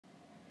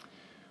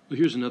Well,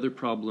 here's another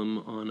problem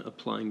on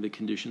applying the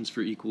conditions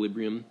for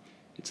equilibrium.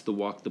 It's the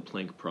walk the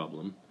plank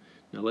problem.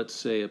 Now let's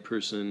say a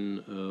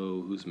person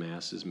whose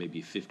mass is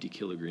maybe 50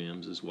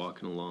 kilograms is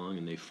walking along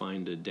and they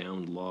find a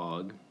downed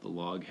log. The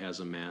log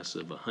has a mass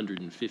of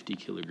 150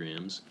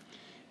 kilograms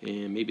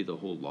and maybe the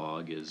whole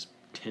log is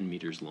 10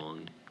 meters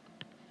long.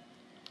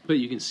 But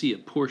you can see a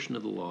portion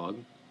of the log,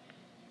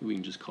 we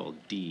can just call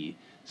D,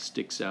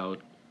 sticks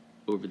out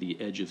over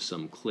the edge of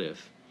some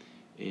cliff,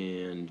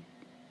 and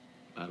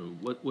I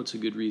don't know, what's a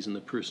good reason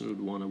the person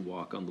would want to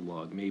walk on the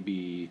log?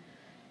 Maybe,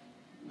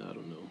 I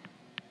don't know,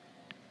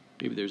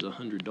 maybe there's a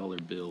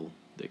 $100 bill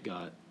that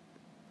got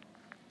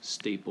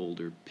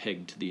stapled or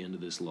pegged to the end of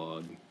this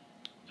log.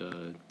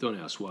 Don't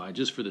ask why,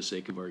 just for the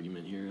sake of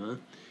argument here, huh?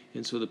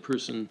 And so the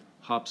person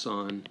hops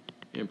on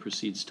and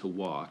proceeds to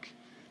walk.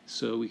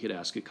 So we could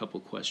ask a couple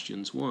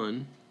questions.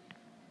 One,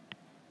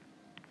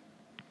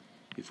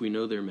 if we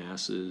know their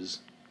masses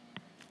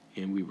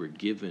and we were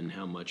given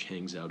how much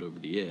hangs out over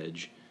the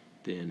edge,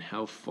 then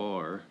how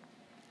far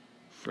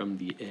from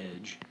the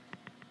edge,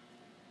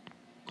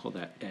 call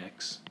that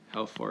X,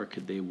 how far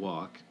could they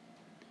walk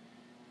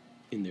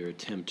in their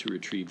attempt to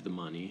retrieve the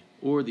money?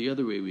 Or the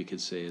other way we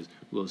could say is,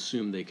 we'll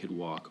assume they could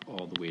walk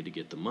all the way to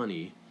get the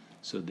money,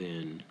 so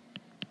then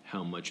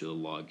how much of the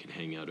log could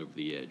hang out over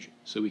the edge?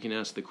 So we can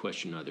ask the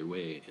question either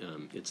way.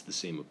 It's the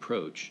same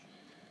approach.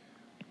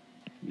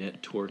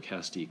 Net torque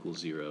has to equal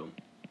 0,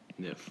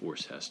 net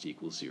force has to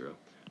equal 0.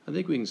 I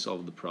think we can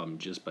solve the problem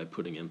just by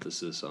putting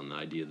emphasis on the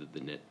idea that the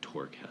net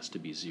torque has to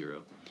be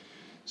 0.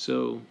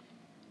 So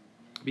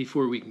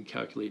before we can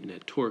calculate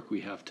net torque,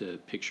 we have to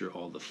picture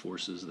all the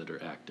forces that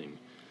are acting.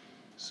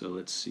 So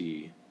let's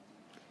see.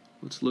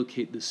 Let's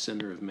locate the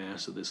center of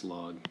mass of this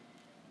log.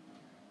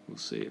 We'll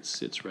say it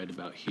sits right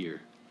about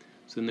here.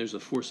 So then there's a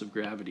force of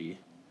gravity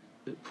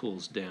that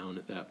pulls down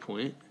at that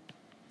point.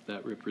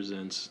 That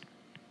represents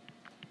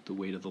the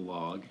weight of the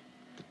log.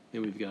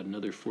 Then we've got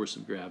another force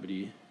of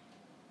gravity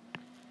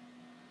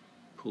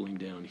pulling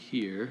down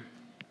here.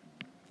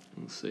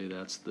 We'll say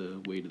that's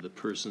the weight of the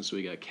person. So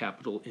we got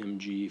capital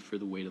mg for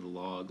the weight of the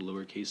log,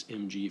 lowercase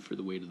mg for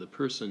the weight of the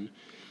person.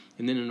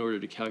 And then in order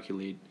to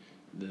calculate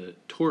the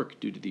torque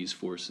due to these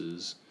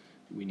forces,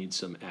 we need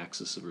some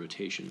axis of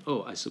rotation.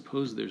 Oh, I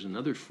suppose there's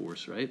another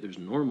force, right? There's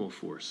normal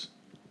force.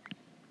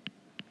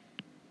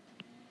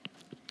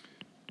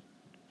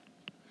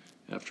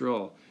 After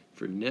all,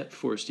 for net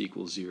force to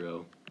equal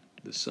 0,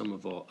 the sum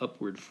of all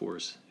upward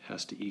force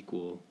has to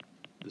equal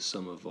the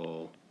sum of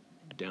all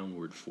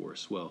downward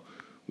force. Well,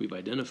 we've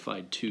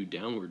identified two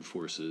downward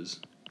forces,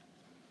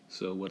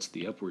 so what's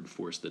the upward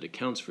force that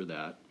accounts for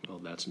that? Well,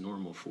 that's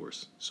normal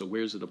force. So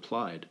where's it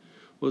applied?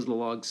 Well, as the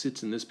log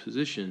sits in this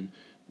position,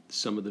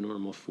 some of the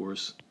normal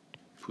force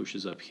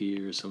pushes up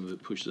here, some of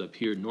it pushes up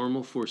here.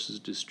 Normal force is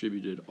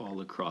distributed all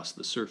across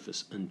the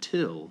surface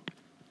until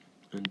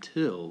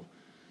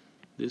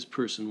this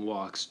person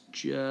walks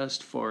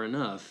just far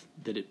enough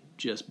that it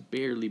just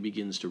barely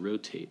begins to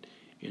rotate.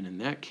 And in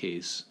that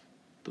case,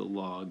 the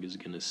log is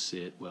going to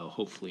sit, well,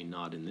 hopefully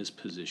not in this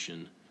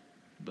position,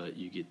 but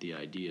you get the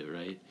idea,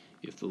 right?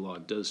 If the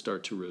log does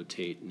start to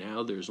rotate,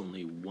 now there's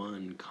only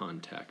one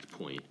contact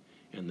point,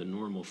 and the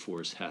normal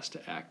force has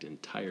to act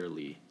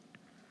entirely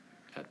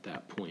at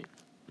that point.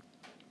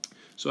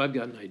 So I've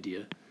got an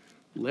idea.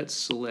 Let's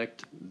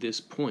select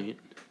this point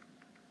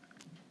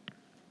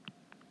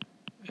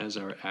as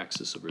our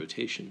axis of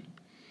rotation.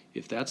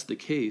 If that's the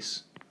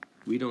case,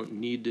 we don't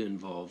need to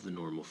involve the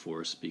normal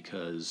force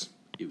because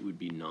it would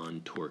be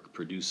non-torque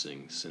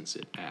producing since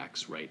it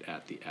acts right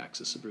at the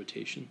axis of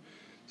rotation.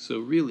 So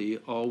really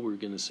all we're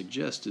going to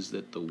suggest is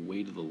that the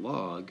weight of the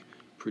log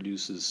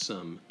produces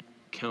some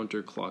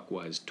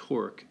counterclockwise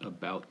torque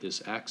about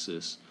this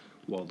axis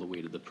while the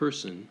weight of the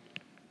person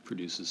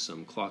produces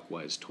some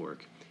clockwise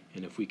torque.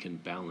 And if we can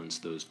balance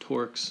those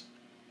torques,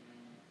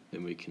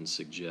 then we can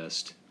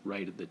suggest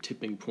right at the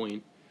tipping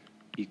point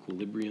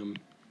equilibrium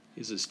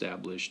is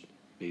established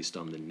based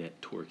on the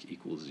net torque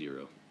equals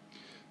 0.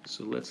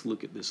 So let's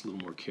look at this a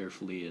little more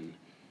carefully and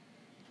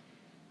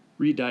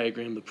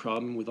rediagram the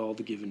problem with all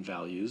the given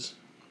values.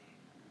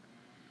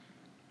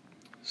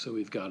 So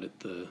we've got it,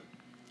 the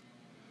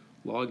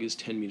log is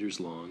 10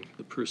 meters long,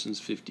 the person's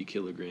 50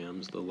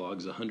 kilograms, the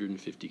log's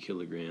 150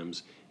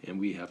 kilograms, and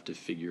we have to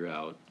figure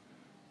out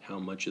how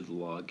much of the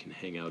log can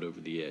hang out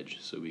over the edge.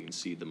 So we can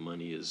see the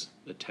money is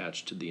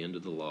attached to the end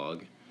of the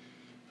log.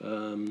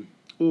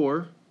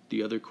 Or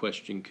the other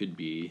question could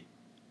be,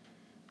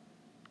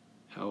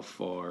 how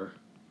far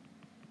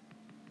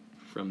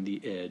from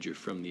the edge or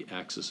from the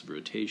axis of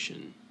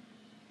rotation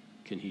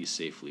can he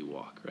safely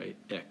walk, right?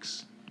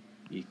 X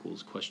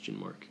equals question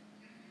mark.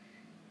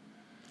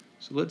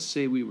 So let's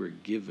say we were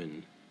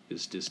given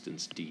this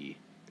distance d,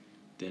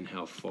 then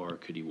how far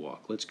could he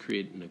walk? Let's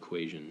create an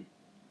equation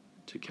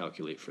to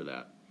calculate for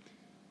that.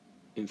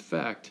 In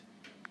fact,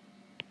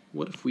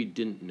 what if we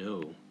didn't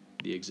know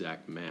the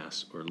exact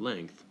mass or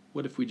length?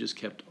 What if we just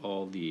kept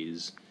all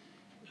these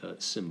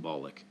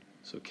symbolic?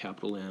 So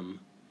capital M,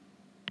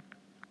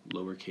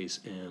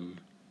 lowercase m,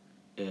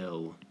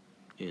 L,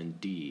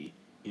 and D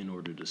in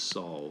order to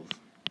solve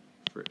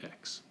for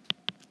x.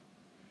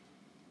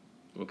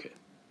 Okay,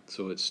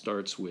 so it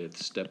starts with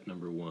step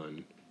number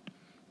 1.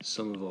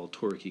 Sum of all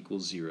torque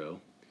equals 0,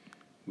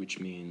 which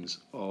means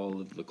all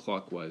of the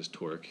clockwise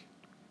torque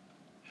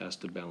has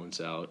to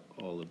balance out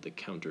all of the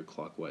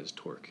counterclockwise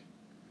torque.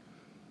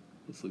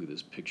 Let's look at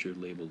this picture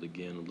labeled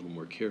again a little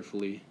more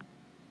carefully.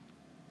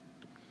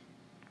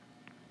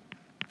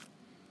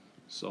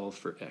 Solve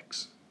for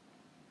x.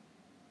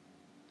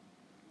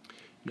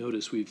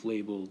 Notice we've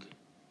labeled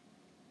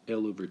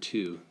L over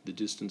 2, the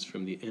distance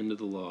from the end of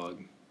the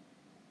log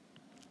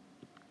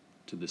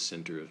to the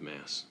center of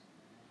mass.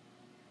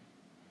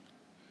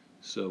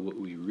 So what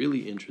we're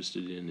really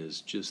interested in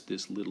is just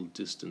this little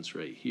distance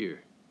right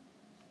here,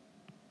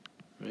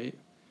 right?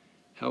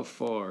 How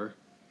far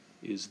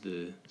is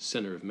the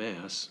center of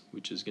mass,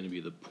 which is going to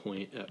be the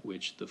point at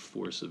which the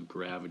force of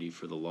gravity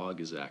for the log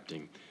is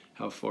acting,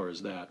 how far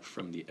is that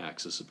from the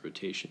axis of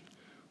rotation?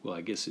 Well,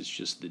 I guess it's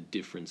just the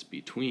difference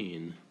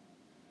between,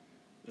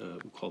 we'll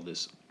call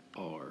this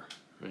R,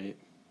 right?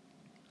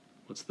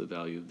 What's the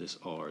value of this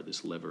R,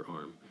 this lever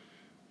arm?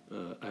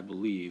 I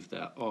believe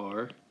that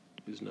R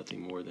is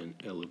nothing more than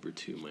L over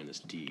 2 minus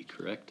D,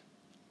 correct?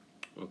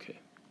 Okay.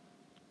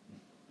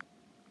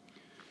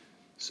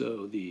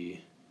 So the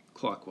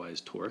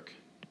clockwise torque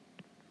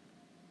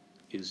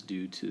is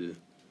due to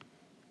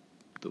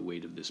the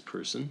weight of this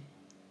person.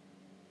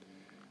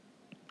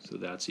 So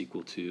that's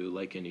equal to,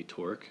 like any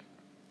torque,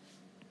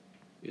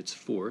 it's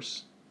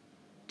force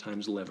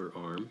times lever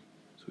arm.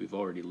 So we've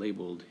already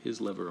labeled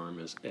his lever arm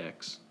as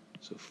x.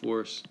 So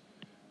force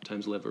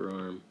times lever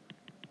arm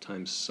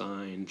times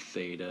sine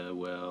theta,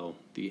 well,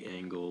 the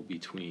angle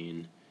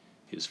between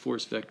his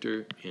force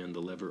vector and the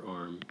lever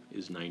arm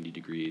is 90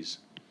 degrees.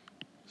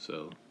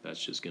 So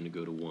that's just going to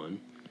go to 1.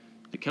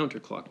 The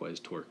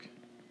counterclockwise torque,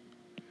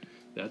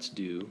 that's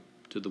due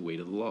to the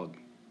weight of the log.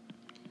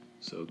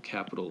 So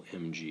capital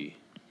mg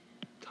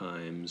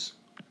times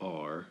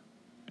r,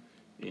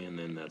 and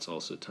then that's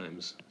also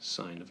times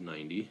sine of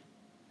 90.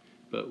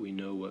 But we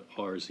know what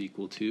r is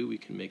equal to. We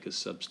can make a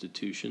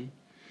substitution.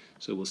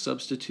 So we'll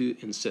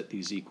substitute and set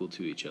these equal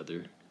to each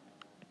other.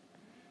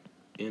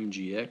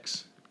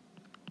 mgx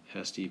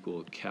has to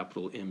equal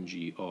capital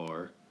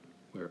mgr,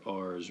 where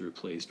r is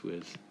replaced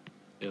with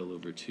L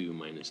over 2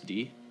 minus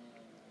d.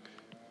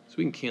 So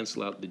we can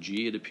cancel out the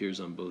g. It appears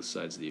on both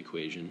sides of the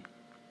equation.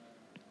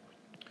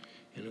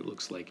 And it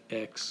looks like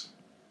x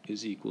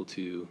is equal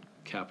to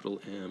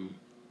capital M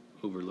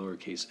over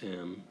lowercase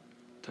m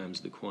times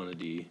the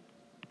quantity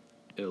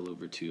L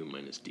over 2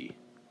 minus d.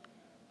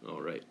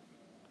 All right.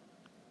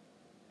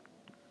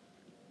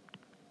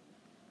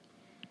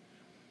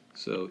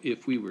 So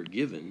if we were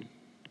given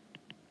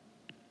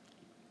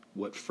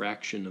what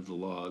fraction of the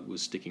log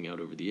was sticking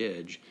out over the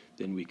edge,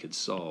 then we could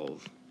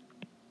solve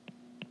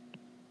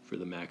for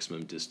the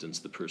maximum distance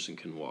the person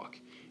can walk.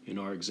 In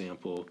our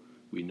example,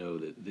 we know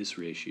that this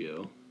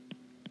ratio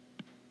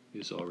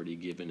is already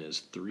given as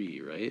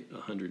 3, right?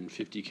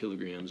 150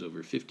 kilograms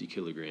over 50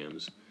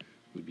 kilograms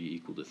would be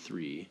equal to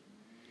 3.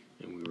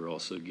 And we were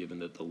also given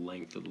that the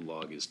length of the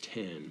log is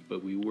 10,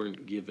 but we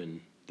weren't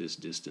given this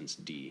distance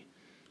d.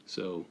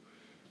 So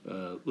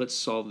let's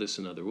solve this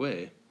another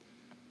way.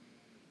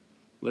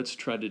 Let's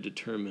try to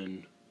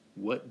determine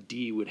what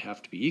d would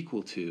have to be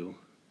equal to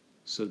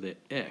so that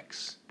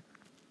x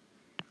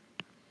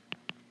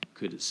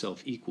could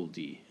itself equal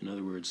d. In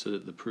other words, so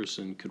that the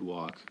person could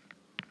walk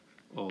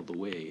all the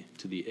way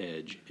to the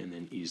edge and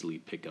then easily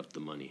pick up the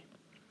money.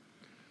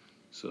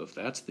 So if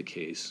that's the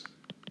case,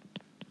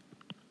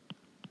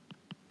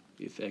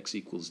 if x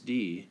equals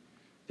d,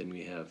 then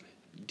we have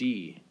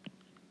d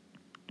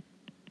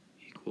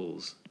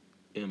equals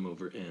m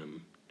over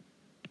m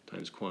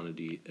times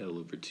quantity L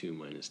over 2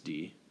 minus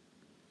d.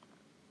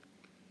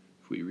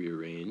 If we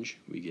rearrange,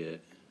 we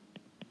get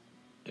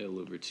L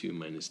over 2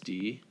 minus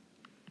d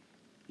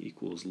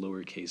equals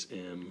lowercase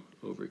m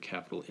over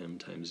capital M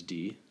times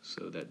d.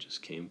 So that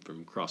just came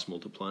from cross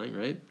multiplying,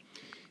 right?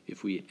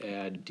 If we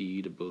add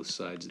d to both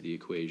sides of the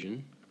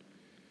equation,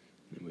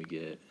 then we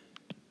get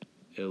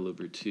L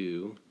over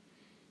 2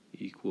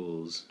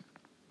 equals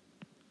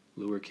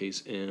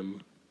lowercase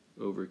m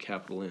over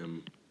capital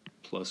M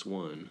plus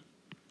 1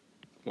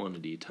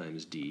 quantity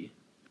times d.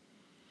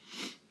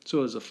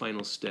 So as a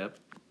final step,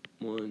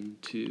 1,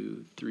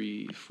 2,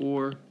 3,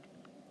 4,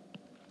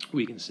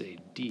 we can say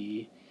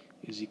d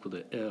is equal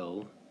to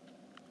L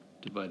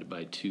divided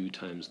by 2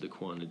 times the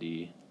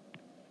quantity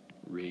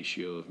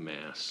ratio of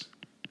mass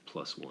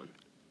plus 1.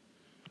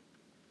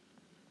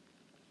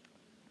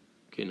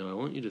 Okay, now I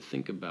want you to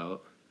think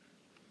about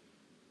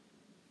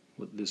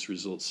what this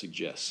result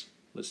suggests.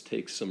 Let's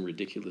take some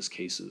ridiculous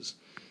cases.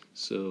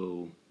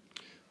 So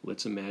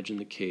let's imagine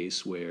the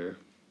case where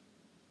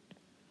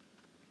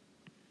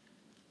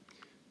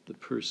the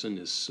person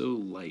is so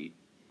light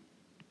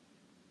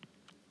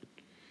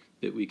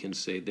that we can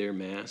say their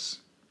mass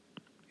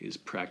is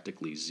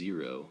practically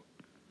 0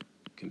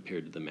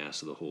 compared to the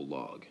mass of the whole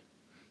log.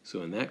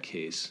 So in that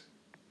case,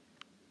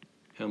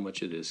 how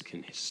much of this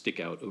can stick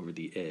out over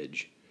the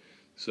edge?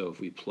 So if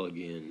we plug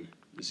in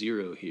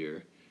 0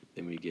 here,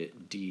 then we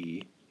get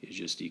D is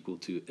just equal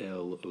to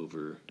L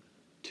over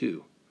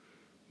 2.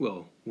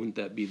 Well, wouldn't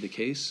that be the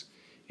case?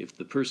 If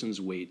the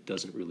person's weight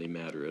doesn't really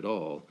matter at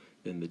all,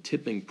 then the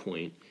tipping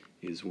point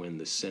is when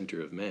the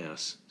center of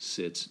mass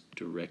sits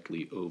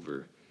directly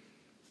over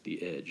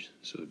the edge.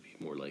 So it would be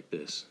more like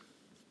this.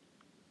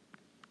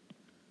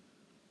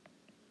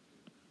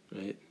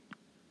 Right?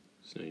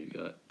 So you've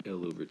got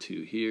L over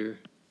 2 here,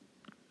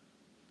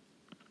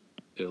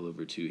 L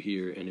over 2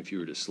 here, and if you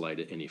were to slide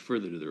it any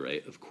further to the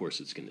right, of course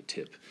it's going to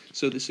tip.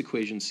 So this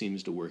equation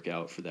seems to work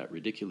out for that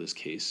ridiculous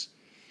case.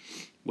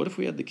 What if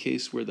we had the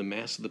case where the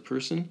mass of the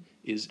person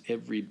is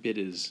every bit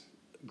as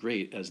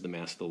great as the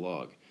mass of the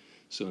log?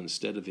 So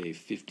instead of a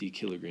 50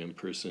 kilogram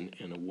person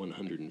and a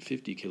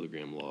 150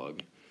 kilogram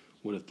log,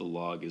 what if the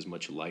log is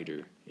much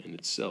lighter and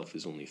itself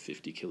is only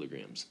 50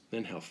 kilograms?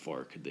 Then how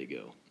far could they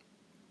go?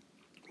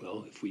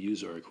 Well, if we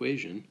use our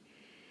equation,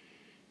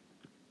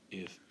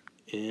 if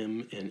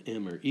m and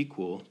m are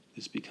equal,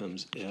 this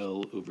becomes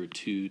L over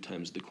 2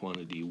 times the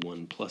quantity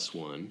 1 plus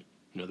 1.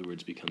 In other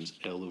words, becomes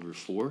L over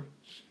 4.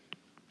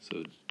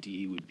 So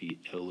D would be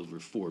L over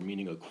 4,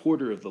 meaning a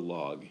quarter of the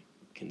log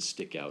can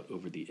stick out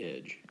over the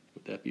edge.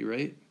 Would that be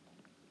right?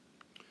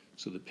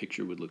 So the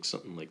picture would look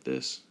something like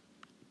this.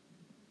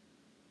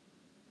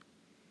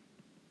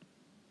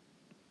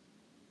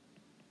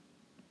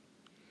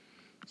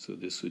 So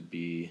this would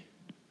be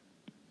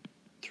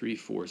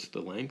 3/4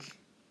 the length,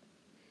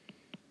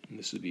 and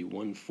this would be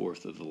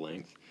 1/4 of the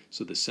length.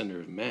 So the center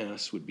of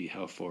mass would be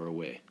how far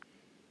away?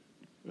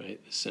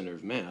 Right? The center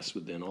of mass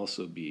would then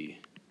also be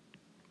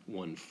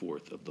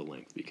 1/4 of the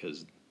length,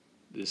 because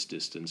this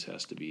distance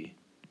has to be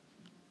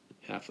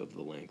half of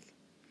the length.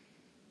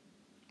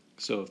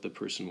 So if the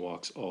person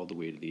walks all the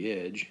way to the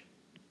edge,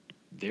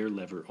 their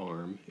lever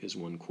arm is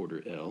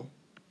 1/4 L.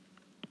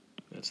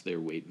 That's their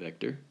weight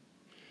vector.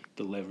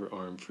 The lever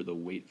arm for the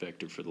weight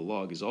vector for the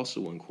log is also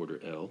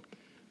 1/4 L.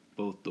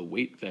 Both the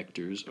weight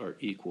vectors are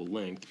equal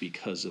length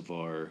because of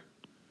our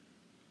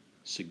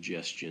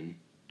suggestion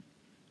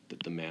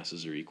that the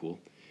masses are equal.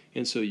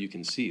 And so you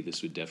can see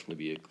this would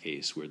definitely be a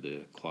case where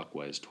the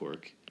clockwise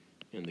torque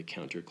and the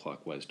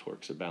counterclockwise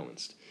torques are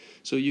balanced.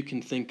 So you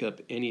can think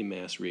up any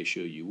mass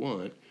ratio you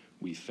want.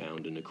 We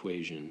found an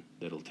equation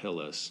that'll tell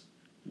us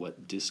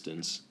what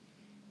distance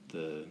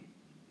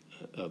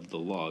of the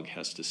log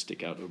has to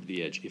stick out over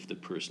the edge if the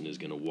person is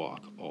going to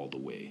walk all the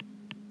way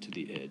to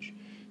the edge.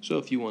 So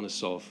if you want to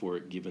solve for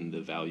it given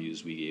the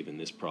values we gave in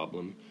this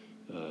problem,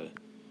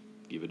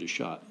 give it a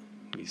shot.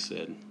 We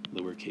said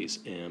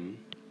lowercase m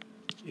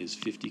is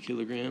 50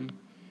 kilogram,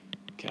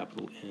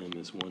 capital M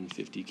is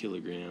 150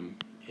 kilogram,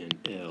 and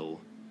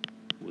L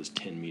was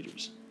 10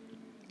 meters.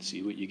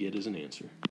 See what you get as an answer.